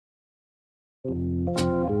Ladies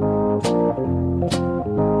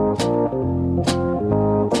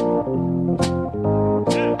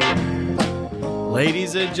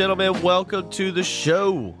and gentlemen, welcome to the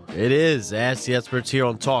show. It is Ask the Experts here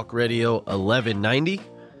on Talk Radio 1190.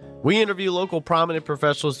 We interview local prominent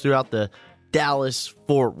professionals throughout the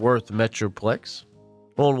Dallas-Fort Worth Metroplex.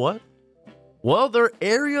 On what? Well, their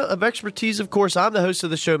area of expertise, of course. I'm the host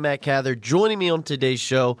of the show, Matt Cather. Joining me on today's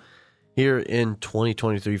show here in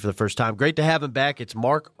 2023 for the first time. Great to have him back. It's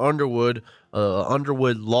Mark Underwood,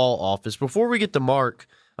 Underwood Law Office. Before we get to Mark,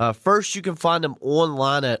 first you can find him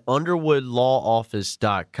online at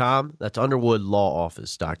underwoodlawoffice.com. That's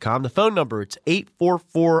underwoodlawoffice.com. The phone number, it's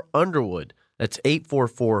 844-UNDERWOOD. That's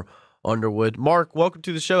 844-UNDERWOOD. Mark, welcome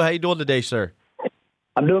to the show. How you doing today, sir?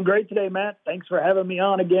 I'm doing great today, Matt. Thanks for having me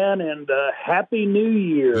on again, and Happy New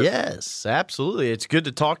Year. Yes, absolutely. It's good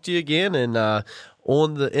to talk to you again, and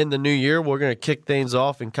in the new year, we're going to kick things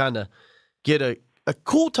off and kind of get a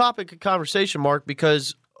cool topic of conversation, Mark,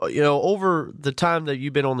 because over the time that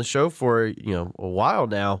you've been on the show for a while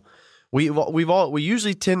now, we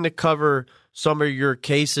usually tend to cover some of your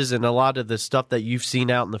cases and a lot of the stuff that you've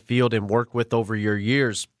seen out in the field and worked with over your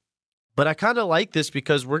years. But I kind of like this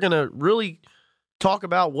because we're going to really talk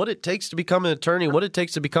about what it takes to become an attorney, what it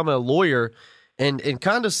takes to become a lawyer, and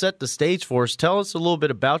kind of set the stage for us. Tell us a little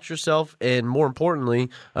bit about yourself, and more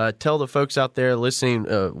importantly, tell the folks out there listening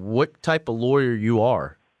what type of lawyer you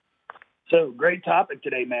are. So, great topic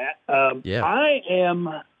today, Matt. I am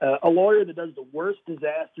a lawyer that does the worst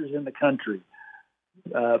disasters in the country.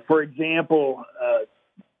 For example,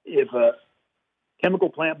 if a chemical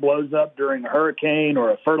plant blows up during a hurricane,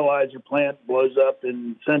 or a fertilizer plant blows up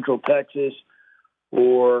in central Texas,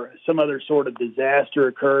 or some other sort of disaster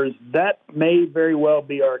occurs, that may very well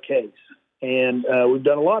be our case. And we've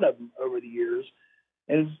done a lot of them over the years.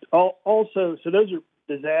 And also, so those are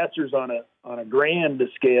disasters on a grand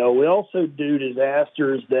scale. We also do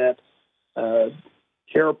disasters that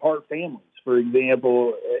tear apart families. For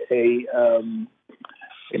example,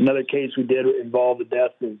 another case we did involved the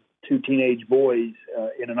death of two teenage boys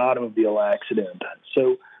in an automobile accident.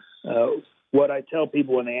 So what I tell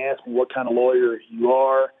people when they ask me what kind of lawyer you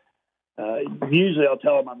are, usually I'll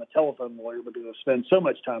tell them I'm a telephone lawyer because I spend so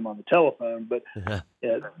much time on the telephone. But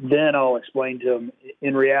then I'll explain to them,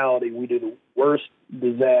 in reality, we do the worst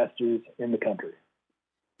disasters in the country.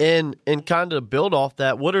 And kind of build off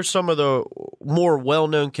that, what are some of the more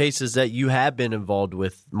well-known cases that you have been involved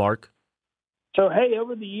with, Mark? So, hey,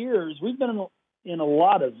 over the years, we've been in a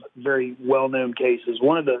lot of very well-known cases.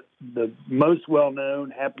 One of the most well-known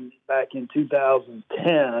happened back in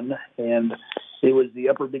 2010, and it was the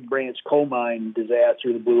Upper Big Branch coal mine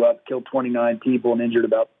disaster that blew up, killed 29 people, and injured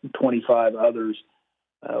about 25 others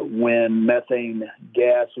when methane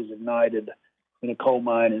gas was ignited in a coal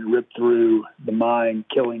mine and ripped through the mine,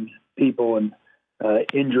 killing people and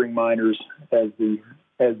injuring miners as the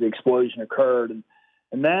explosion occurred.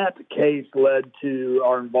 And that case led to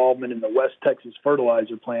our involvement in the West Texas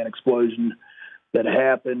fertilizer plant explosion that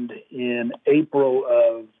happened in April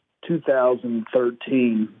of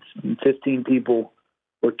 2013. 15 people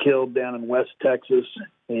were killed down in West Texas,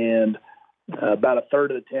 and about a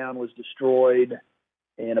third of the town was destroyed,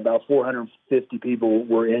 and about 450 people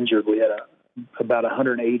were injured. We had about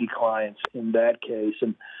 180 clients in that case.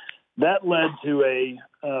 And that led to a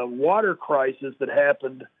water crisis that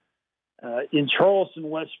happened in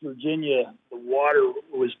Charleston, West Virginia. The water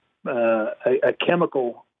was a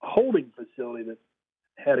chemical holding facility that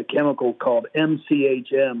had a chemical called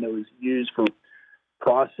MCHM that was used for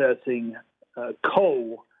processing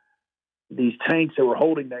coal. These tanks that were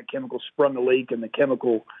holding that chemical sprung a leak, and the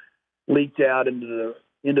chemical leaked out into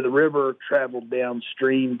the river, traveled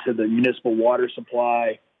downstream to the municipal water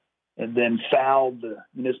supply, and then fouled the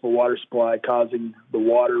municipal water supply, causing the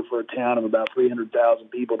water for a town of about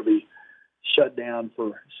 300,000 people to be shut down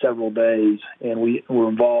for several days. And we were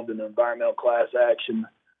involved in an environmental class action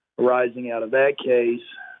arising out of that case.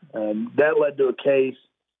 That led to a case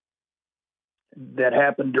that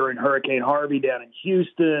happened during Hurricane Harvey down in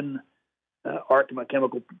Houston. Arkema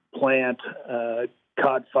chemical plant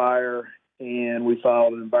caught fire, and we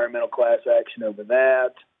filed an environmental class action over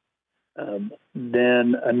that.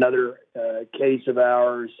 Then another case of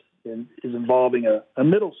ours is involving a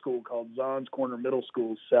middle school called Zons Corner Middle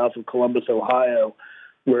School south of Columbus, Ohio,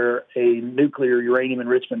 where a nuclear uranium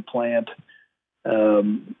enrichment plant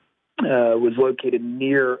was located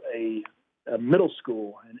near a middle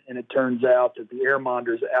school. And it turns out that the air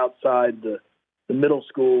monitors outside the middle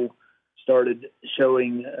school started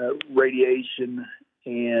showing radiation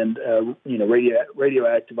and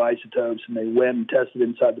radioactive isotopes, and they went and tested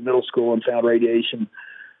inside the middle school and found radiation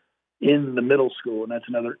in the middle school, and that's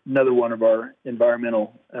another one of our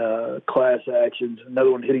environmental class actions.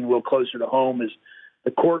 Another one hitting a little closer to home is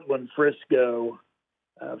the Cortland Frisco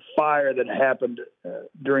fire that happened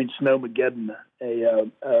during Snowmageddon. A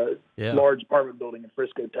large apartment building in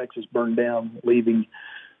Frisco, Texas, burned down, leaving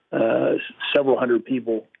several hundred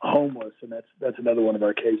people homeless, and that's another one of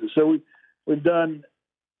our cases. So we've done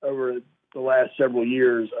over the last several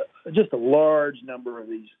years just a large number of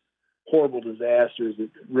these horrible disasters that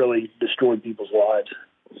really destroyed people's lives.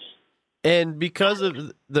 And because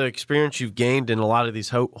of the experience you've gained in a lot of these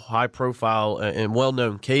high-profile and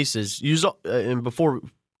well-known cases, before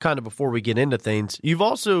we get into things, you've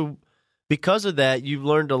also, because of that, you've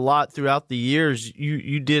learned a lot throughout the years.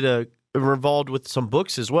 You did involved with some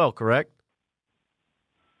books as well, correct?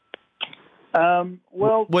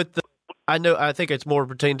 Well, I think it's more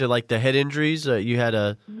pertaining to like the head injuries. You had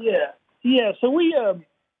a yeah. So we,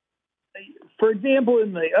 for example,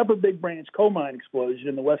 in the Upper Big Branch coal mine explosion,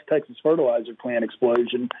 in the West Texas fertilizer plant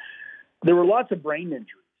explosion, there were lots of brain injuries.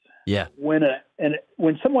 Yeah. When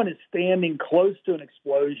someone is standing close to an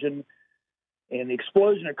explosion, and the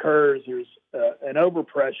explosion occurs, there's an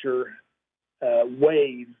overpressure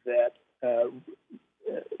wave that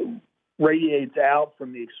radiates out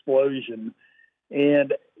from the explosion,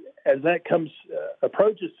 and as that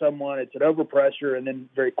approaches someone, it's an overpressure, and then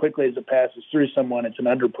very quickly as it passes through someone, it's an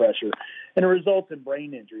underpressure, and it results in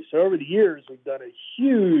brain injury. So over the years, we've done a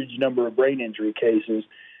huge number of brain injury cases.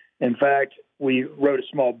 In fact, we wrote a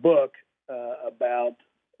small book about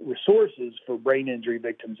resources for brain injury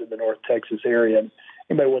victims in the North Texas area. And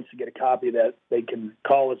anybody wants to get a copy of that, they can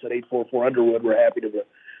call us at 844-UNDERWOOD. We're happy to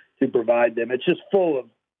provide them. It's just full of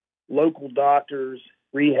local doctors,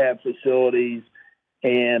 rehab facilities,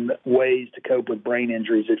 and ways to cope with brain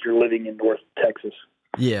injuries if you're living in North Texas.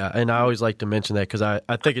 Yeah, and I always like to mention that because I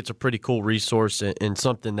think it's a pretty cool resource and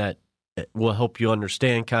something that will help you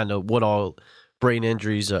understand kind of what all brain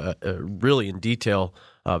injuries really in detail.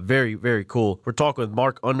 Very, very cool. We're talking with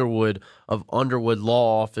Mark Underwood of Underwood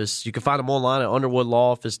Law Office. You can find him online at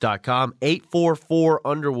underwoodlawoffice.com.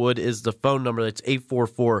 844-UNDERWOOD is the phone number. That's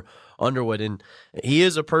 844-UNDERWOOD. And he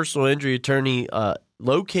is a personal injury attorney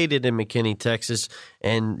located in McKinney, Texas.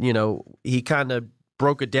 And, he kind of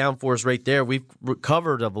broke it down for us right there. We've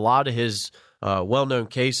covered a lot of his well-known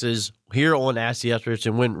cases here on Ask the Experts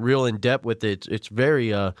and went real in-depth with it. It's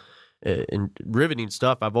very and riveting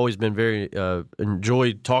stuff. I've always been very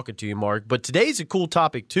enjoyed talking to you, Mark. But today's a cool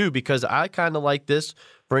topic too because I kind of like this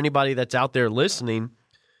for anybody that's out there listening.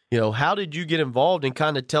 How did you get involved? And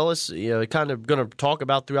kind of tell us. Kind of going to talk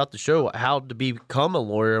about throughout the show how to become a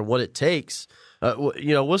lawyer and what it takes.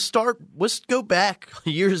 Let's go back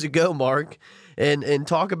years ago, Mark, and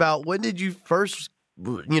talk about when did you first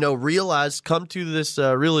come to this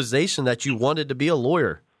realization that you wanted to be a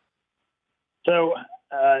lawyer? So.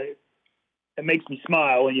 It makes me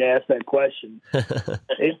smile when you ask that question.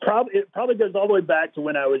 It probably goes all the way back to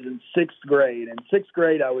when I was in sixth grade. In sixth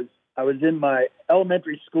grade, I was in my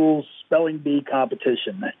elementary school spelling bee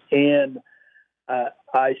competition, and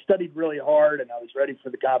I studied really hard, and I was ready for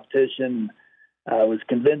the competition. I was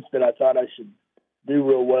convinced that I thought I should do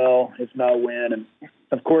real well, if not win. And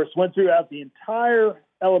of course, went throughout the entire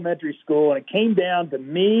elementary school, and it came down to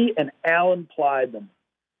me and Alan Plyben.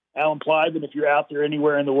 Alan Plyben, if you're out there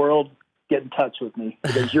anywhere in the world, get in touch with me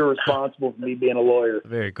because you're responsible for me being a lawyer.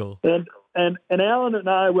 Very cool. And Alan and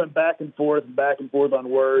I went back and forth on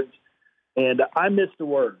words, and I missed a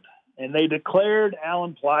word. And they declared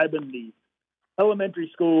Alan Plyben the elementary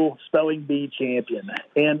school spelling bee champion.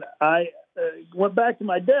 And I went back to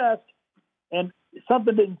my desk, and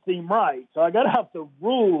something didn't seem right. So I got out the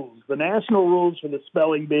rules, the national rules for the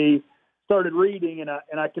spelling bee, started reading, and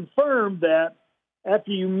I confirmed that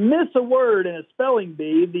after you miss a word in a spelling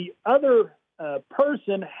bee, the other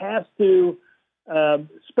person has to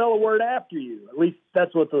spell a word after you. At least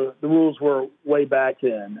that's what the rules were way back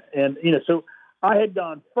then. And, so I had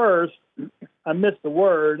gone first. I missed a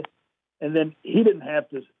word, and then he didn't have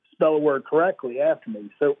to spell a word correctly after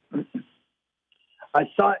me. So I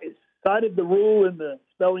cited the rule in the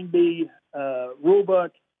spelling bee rule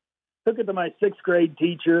book, took it to my sixth grade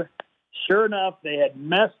teacher. Sure enough, they had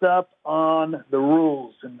messed up on the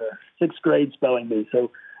rules in the sixth grade spelling bee.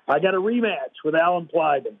 So I got a rematch with Alan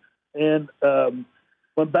Plyben and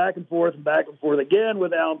went back and forth again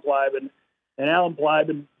with Alan Plyben. And Alan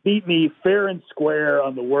Plyben beat me fair and square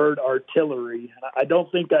on the word artillery. I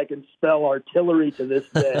don't think I can spell artillery to this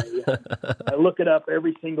day. I look it up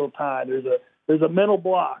every single time. There's a mental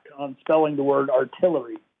block on spelling the word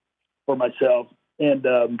artillery for myself. And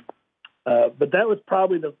but that was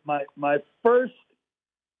probably my first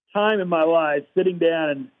time in my life sitting down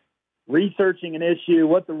and researching an issue,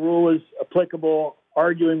 what the rule is applicable,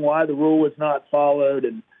 arguing why the rule was not followed,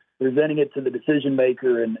 and presenting it to the decision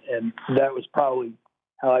maker. And that was probably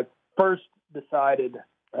how I first decided.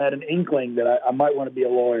 I had an inkling that I might want to be a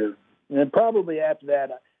lawyer. And then probably after that,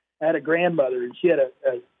 I had a grandmother, and she had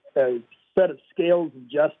a set of scales of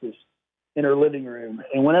justice in her living room.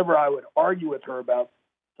 And whenever I would argue with her about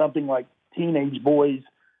something like teenage boys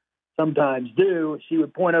sometimes do, she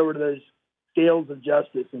would point over to those scales of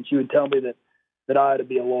justice, and she would tell me that I ought to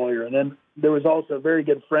be a lawyer. And then there was also a very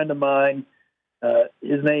good friend of mine.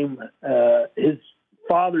 His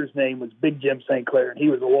father's name was Big Jim St. Clair, and he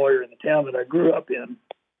was a lawyer in the town that I grew up in.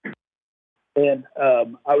 And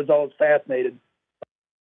I was always fascinated,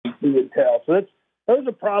 he would tell. So those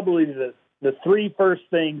are probably the three first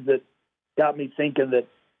things that got me thinking that,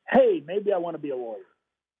 hey, maybe I want to be a lawyer.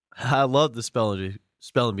 I love the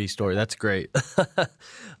spelling bee story. That's great.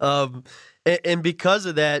 And because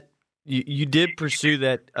of that, you did pursue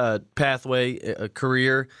that pathway, a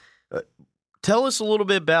career. Tell us a little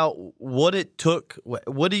bit about what it took.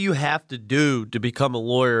 What do you have to do to become a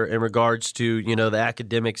lawyer in regards to, the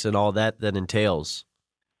academics and all that entails?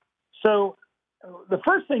 So the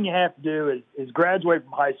first thing you have to do is graduate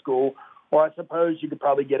from high school, or I suppose you could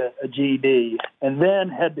probably get a GED, and then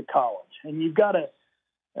head to college. And you've got to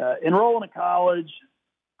enroll in a college,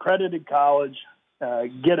 accredited college,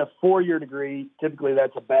 get a 4-year degree. Typically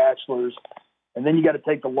that's a bachelor's. And then you got to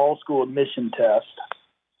take the law school admission test.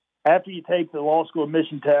 After you take the law school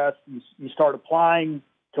admission test, you start applying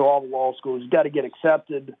to all the law schools. You've got to get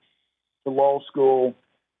accepted to law school,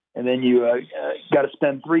 and then you got to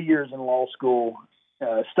spend 3 years in law school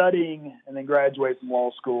studying, and then graduate from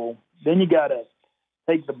law school. Then you got to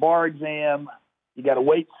take the bar exam. You got to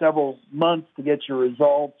wait several months to get your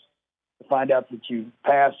results to find out that you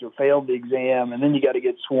passed or failed the exam, and then you got to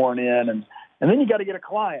get sworn in, and then you got to get a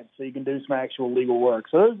client so you can do some actual legal work.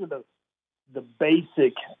 So those are the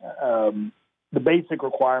basic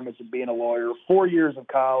requirements of being a lawyer: 4 years of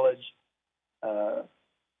college,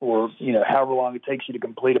 or however long it takes you to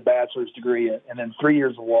complete a bachelor's degree, and then 3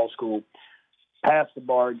 years of law school, pass the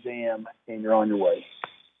bar exam, and you're on your way.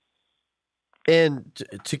 And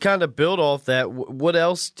to kind of build off that, what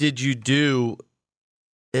else did you do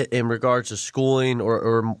in regards to schooling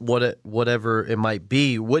or whatever it might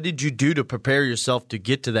be? What did you do to prepare yourself to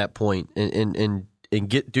get to that point and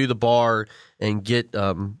do the bar and get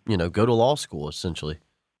go to law school essentially?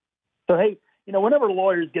 So hey, whenever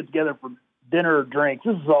lawyers get together for dinner or drinks,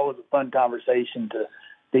 this is always a fun conversation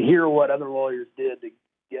to hear what other lawyers did to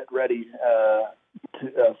get ready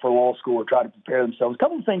for law school or try to prepare themselves. A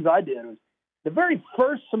couple of things I did was the very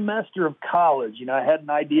first semester of college. I had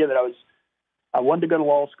an idea that I wanted to go to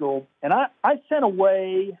law school, and I sent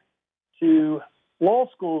away to law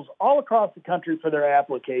schools all across the country for their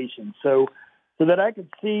applications, so that I could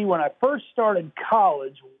see when I first started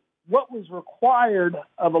college what was required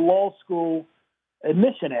of a law school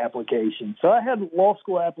admission application. So I had law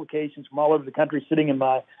school applications from all over the country sitting in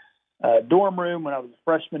my dorm room when I was a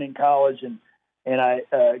freshman in college, and I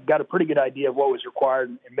got a pretty good idea of what was required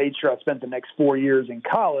and made sure I spent the next 4 years in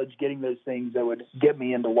college getting those things that would get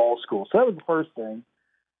me into law school. So that was the first thing.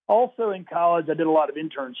 Also in college, I did a lot of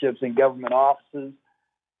internships in government offices,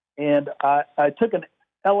 and I took an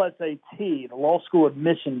LSAT, the Law School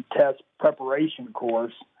Admission Test Preparation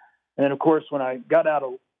course. And then, of course, when I got out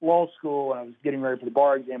of law school and I was getting ready for the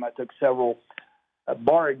bar exam, I took several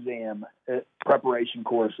bar exam preparation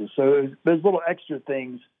courses. So there's little extra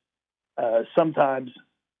things sometimes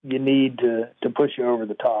you need to push you over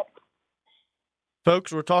the top.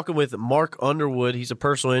 Folks, we're talking with Mark Underwood. He's a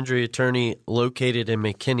personal injury attorney located in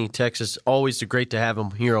McKinney, Texas. Always great to have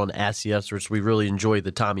him here on Ask the Experts. We really enjoy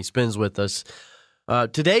the time he spends with us.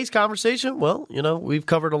 Today's conversation, we've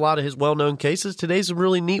covered a lot of his well-known cases. Today's a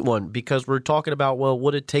really neat one because we're talking about,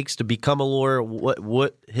 what it takes to become a lawyer,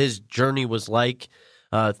 what his journey was like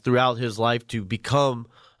throughout his life to become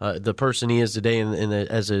the person he is today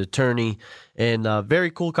as an attorney. And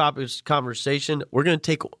very cool conversation. We're going to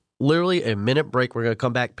take literally a minute break. We're going to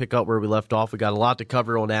come back, pick up where we left off. We got a lot to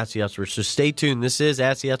cover on Ask the Experts, so stay tuned. This is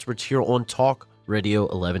Ask the Experts here on Talk Radio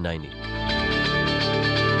 1190.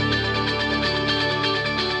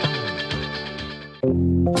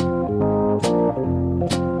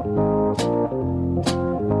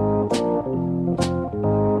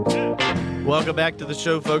 Welcome back to the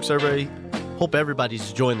show, folks. Hope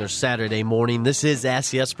everybody's enjoying their Saturday morning. This is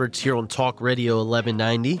Ask the Experts here on Talk Radio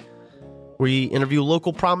 1190. We interview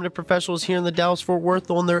local prominent professionals here in the Dallas-Fort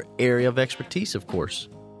Worth on their area of expertise, of course.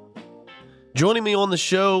 Joining me on the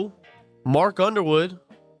show, Mark Underwood.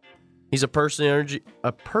 He's a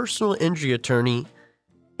personal injury attorney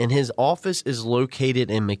and his office is located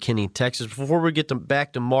in McKinney, Texas. Before we get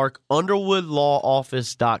back to Mark,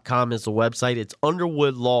 UnderwoodLawOffice.com is the website. It's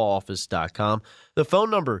UnderwoodLawOffice.com. The phone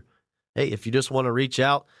number, hey, if you just want to reach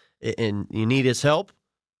out and you need his help,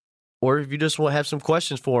 or if you just want to have some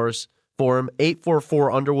questions for him,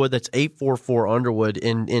 844-UNDERWOOD. That's 844-UNDERWOOD.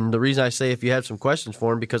 And the reason I say if you have some questions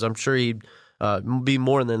for him, because I'm sure he'd be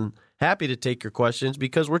more than happy to take your questions,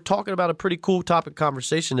 because we're talking about a pretty cool topic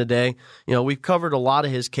conversation today. You know, we've covered a lot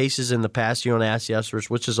of his cases in the past year on Ask the Experts,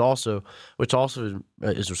 which also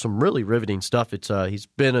is some really riveting stuff. It's he's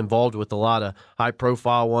been involved with a lot of high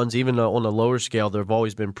profile ones, even on a lower scale. They've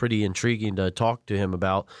always been pretty intriguing to talk to him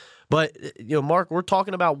about. But, you know, Mark, we're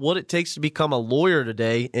talking about what it takes to become a lawyer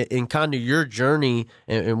today and kind of your journey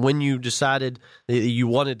and when you decided that you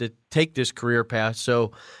wanted to take this career path.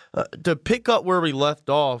 So to pick up where we left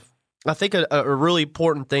off, I think a really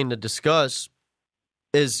important thing to discuss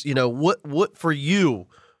is, you know, what for you,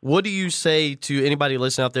 what do you say to anybody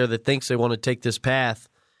listening out there that thinks they want to take this path?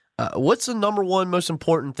 What's the number one most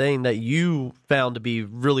important thing that you found to be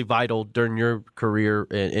really vital during your career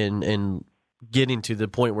and getting to the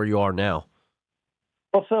point where you are now?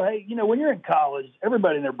 Well, so, hey, you know, when you're in college,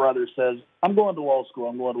 everybody and their brother says, I'm going to law school,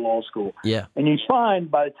 I'm going to law school. Yeah. And you find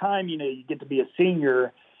by the time, you know, you get to be a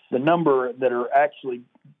senior, the number that are actually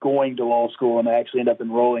going to law school and actually end up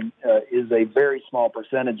enrolling is a very small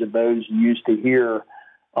percentage of those you used to hear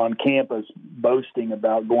on campus boasting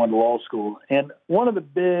about going to law school. And one of the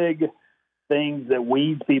big things that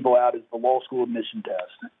weeds people out is the law school admission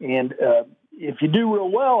test. And if you do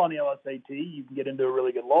real well on the LSAT, you can get into a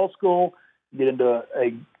really good law school, get into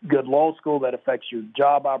a good law school that affects your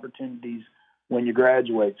job opportunities when you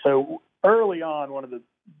graduate. So early on, one of the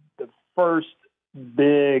first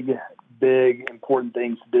big important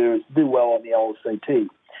things to do is do well on the LSAT.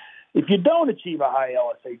 If you don't achieve a high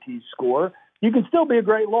LSAT score, you can still be a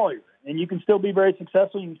great lawyer, and you can still be very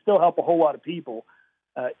successful. You can still help a whole lot of people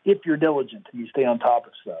if you're diligent and you stay on top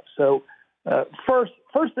of stuff. So first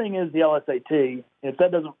thing is the LSAT.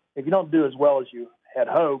 If you don't do as well as you had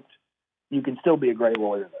hoped, you can still be a great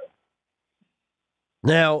lawyer, though.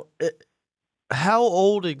 Now, how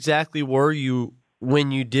old exactly were you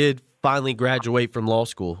when you did finally graduate from law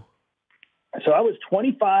school? So I was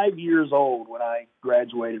 25 years old when I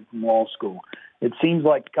graduated from law school. It seems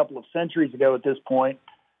like a couple of centuries ago at this point,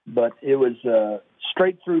 but it was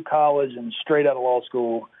straight through college and straight out of law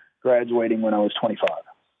school, graduating when I was 25.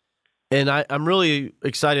 And I'm really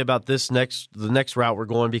excited about the next route we're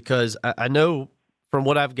going, because I know from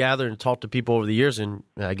what I've gathered and talked to people over the years, and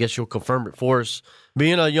I guess you'll confirm it for us,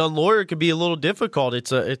 being a young lawyer can be a little difficult.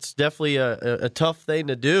 It's definitely a tough thing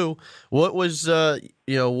to do. What was it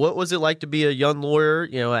like to be a young lawyer,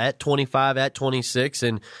 you know, at 25, at 26,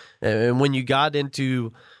 and when you got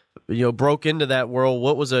into, you know, broke into that world,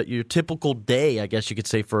 what was your typical day, I guess you could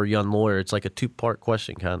say, for a young lawyer? It's like a two-part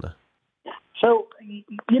question, kind of. So,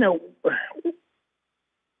 you know,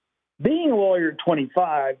 being a lawyer at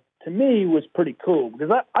 25 to me was pretty cool,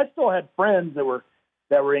 because I still had friends that were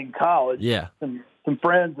in college. Yeah. Some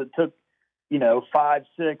friends that took, you know, 5,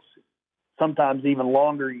 6, sometimes even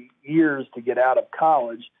longer years to get out of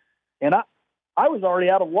college. And I was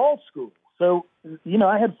already out of law school. So, you know,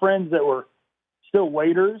 I had friends that were still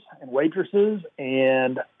waiters and waitresses,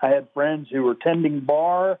 and I had friends who were tending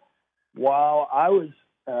bar while I was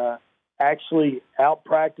actually out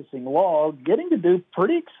practicing law, getting to do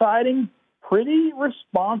pretty exciting, pretty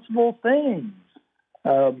responsible things.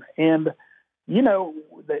 And, you know,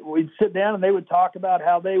 we'd sit down and they would talk about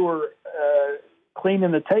how they were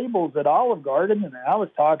cleaning the tables at Olive Garden, and I was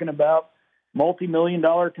talking about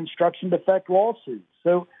multi-million-dollar construction defect lawsuits.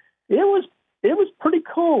 So it was pretty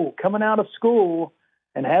cool coming out of school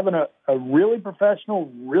and having a really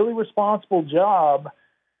professional, really responsible job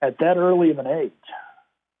at that early of an age.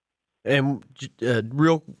 And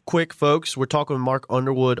real quick, folks, we're talking with Mark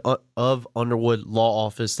Underwood of Underwood Law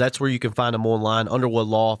Office. That's where you can find him online.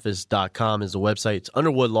 UnderwoodLawOffice.com is the website. It's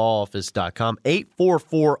UnderwoodLawOffice.com.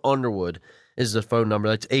 844-UNDERWOOD is the phone number.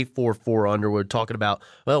 That's 844-UNDERWOOD, talking about,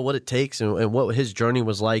 well, what it takes and what his journey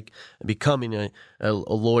was like becoming a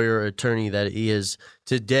lawyer, attorney that he is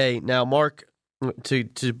today. Now, Mark, to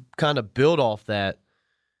kind of build off that,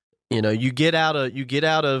 you know, you get out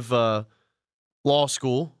of law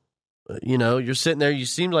school. You know, you're sitting there. You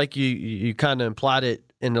seem like you kind of implied it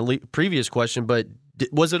in the previous question, but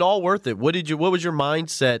was it all worth it? What was your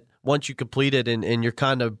mindset once you completed and you're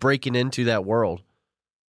kind of breaking into that world?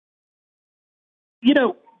 You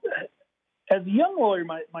know, as a young lawyer,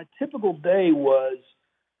 my typical day was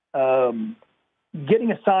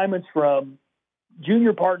getting assignments from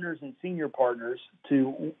junior partners and senior partners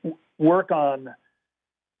to work on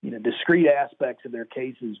discrete aspects of their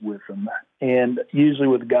cases with them, and usually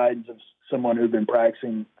with the guidance of someone who'd been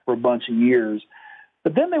practicing for a bunch of years.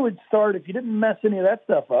 But then they would start, if you didn't mess any of that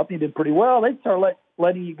stuff up, you did pretty well, they'd start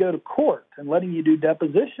letting you go to court and letting you do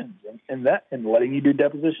depositions and letting you do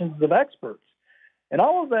depositions of experts. And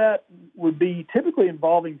all of that would be typically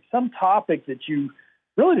involving some topic that you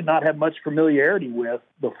really did not have much familiarity with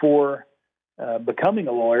before becoming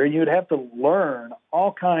a lawyer. You would have to learn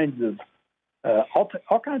all kinds of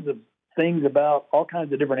things about all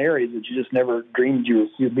kinds of different areas that you just never dreamed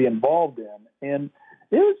you'd be involved in. And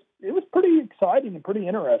it was pretty exciting and pretty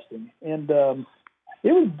interesting. And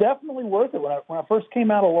it was definitely worth it. When I first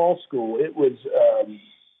came out of law school, it was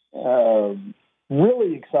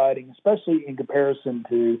really exciting, especially in comparison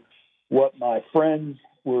to what my friends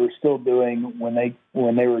were still doing when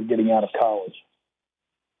they were getting out of college.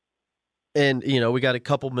 And, we got a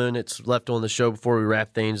couple minutes left on the show before we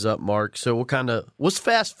wrap things up, Mark. So let's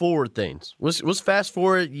fast forward things. Let's fast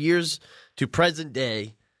forward years to present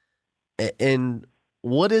day. And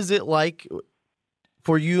what is it like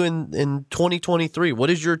for you in 2023? What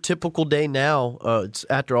is your typical day now? It's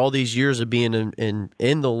after all these years of being being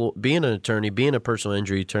an attorney, being a personal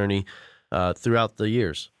injury attorney throughout the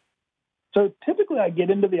years. So typically I get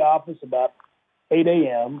into the office about 8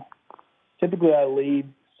 a.m. Typically I leave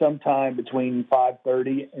sometime between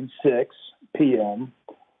 5:30 and 6 p.m.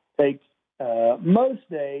 Most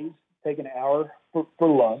days take an hour for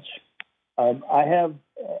lunch. I have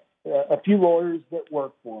a few lawyers that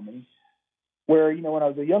work for me where, when I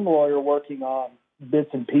was a young lawyer working on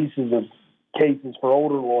bits and pieces of cases for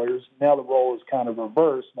older lawyers, now the role is kind of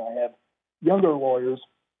reversed. And I have younger lawyers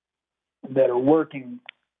that are working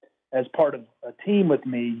as part of a team with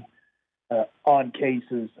me on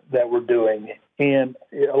cases that we're doing. And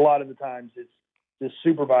a lot of the times it's just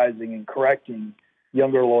supervising and correcting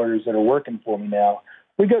younger lawyers that are working for me now.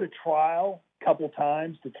 We go to trial a couple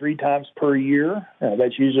times to 3 times per year.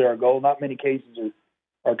 That's usually our goal. Not many cases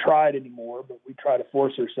are tried anymore, but we try to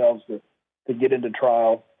force ourselves to get into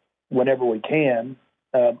trial whenever we can.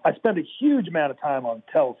 I spend a huge amount of time on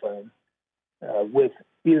the telephone with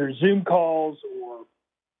either Zoom calls or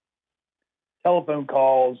telephone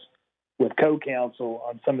calls with co-counsel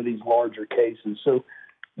on some of these larger cases. So,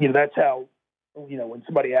 that's how, when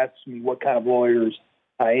somebody asks me what kind of lawyers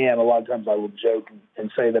I am, a lot of times I will joke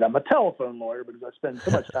and say that I'm a telephone lawyer because I spend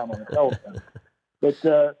so much time on the telephone. But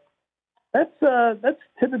that's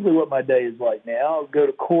typically what my day is like now. I'll go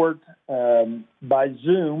to court by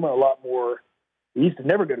Zoom a lot more. We used to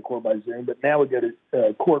never go to court by Zoom, but now we go to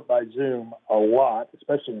court by Zoom a lot,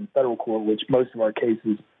 especially in federal court, which most of our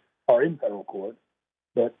cases are in federal court.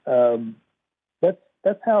 But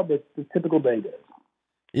that's how the typical day goes.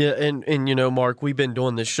 Yeah, and Mark, we've been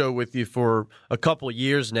doing this show with you for a couple of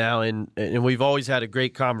years now, and we've always had a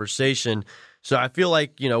great conversation. So I feel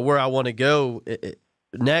like, where I want to go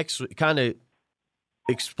next kind of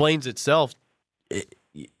explains itself.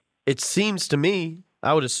 It seems to me,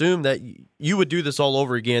 I would assume that you would do this all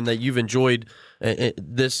over again, that you've enjoyed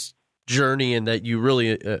this journey and that you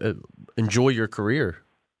really enjoy your career.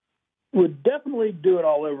 Would definitely do it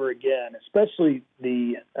all over again, especially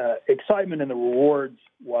the excitement and the rewards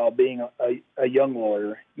while being a young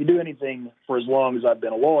lawyer. You do anything for as long as I've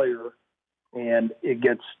been a lawyer, and it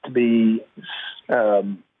gets to be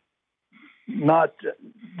not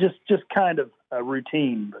just kind of a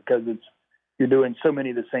routine because you're doing so many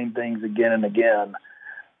of the same things again and again.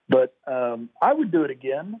 But I would do it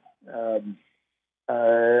again.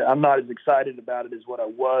 I'm not as excited about it as what I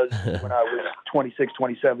was when I was 26,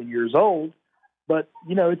 27 years old. But,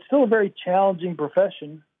 it's still a very challenging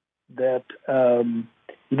profession that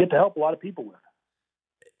you get to help a lot of people with.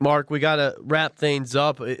 Mark, we got to wrap things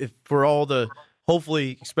up. For all the,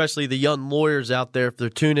 hopefully, especially the young lawyers out there, if they're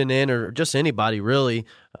tuning in or just anybody really,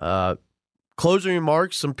 closing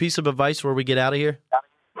remarks, some piece of advice where we get out of here?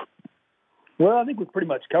 Well, I think we've pretty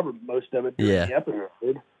much covered most of it during the episode.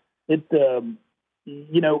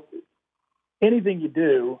 Anything you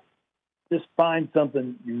do, just find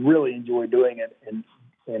something you really enjoy doing it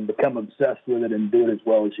and become obsessed with it and do it as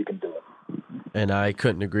well as you can do it. And I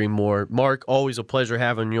couldn't agree more. Mark, always a pleasure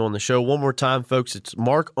having you on the show. One more time, folks, it's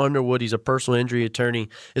Mark Underwood. He's a personal injury attorney.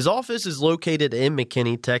 His office is located in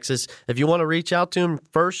McKinney, Texas. If you want to reach out to him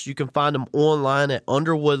first, you can find him online at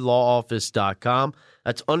underwoodlawoffice.com.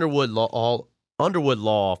 That's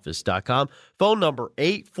underwoodlawoffice.com. Phone number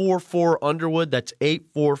 844-UNDERWOOD. That's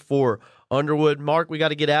 844-UNDERWOOD. Mark, we got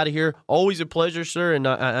to get out of here. Always a pleasure, sir, and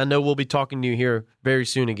I know we'll be talking to you here very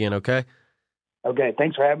soon again, okay? Okay,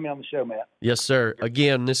 thanks for having me on the show, Matt. Yes, sir.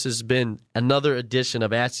 Again, this has been another edition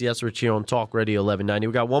of Ask the Esrich here on Talk Radio 1190.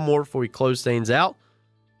 We got one more before we close things out.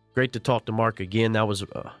 Great to talk to Mark again. That was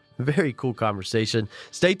a very cool conversation.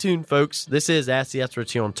 Stay tuned, folks. This is Ask the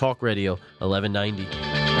Experts here on Talk Radio 1190.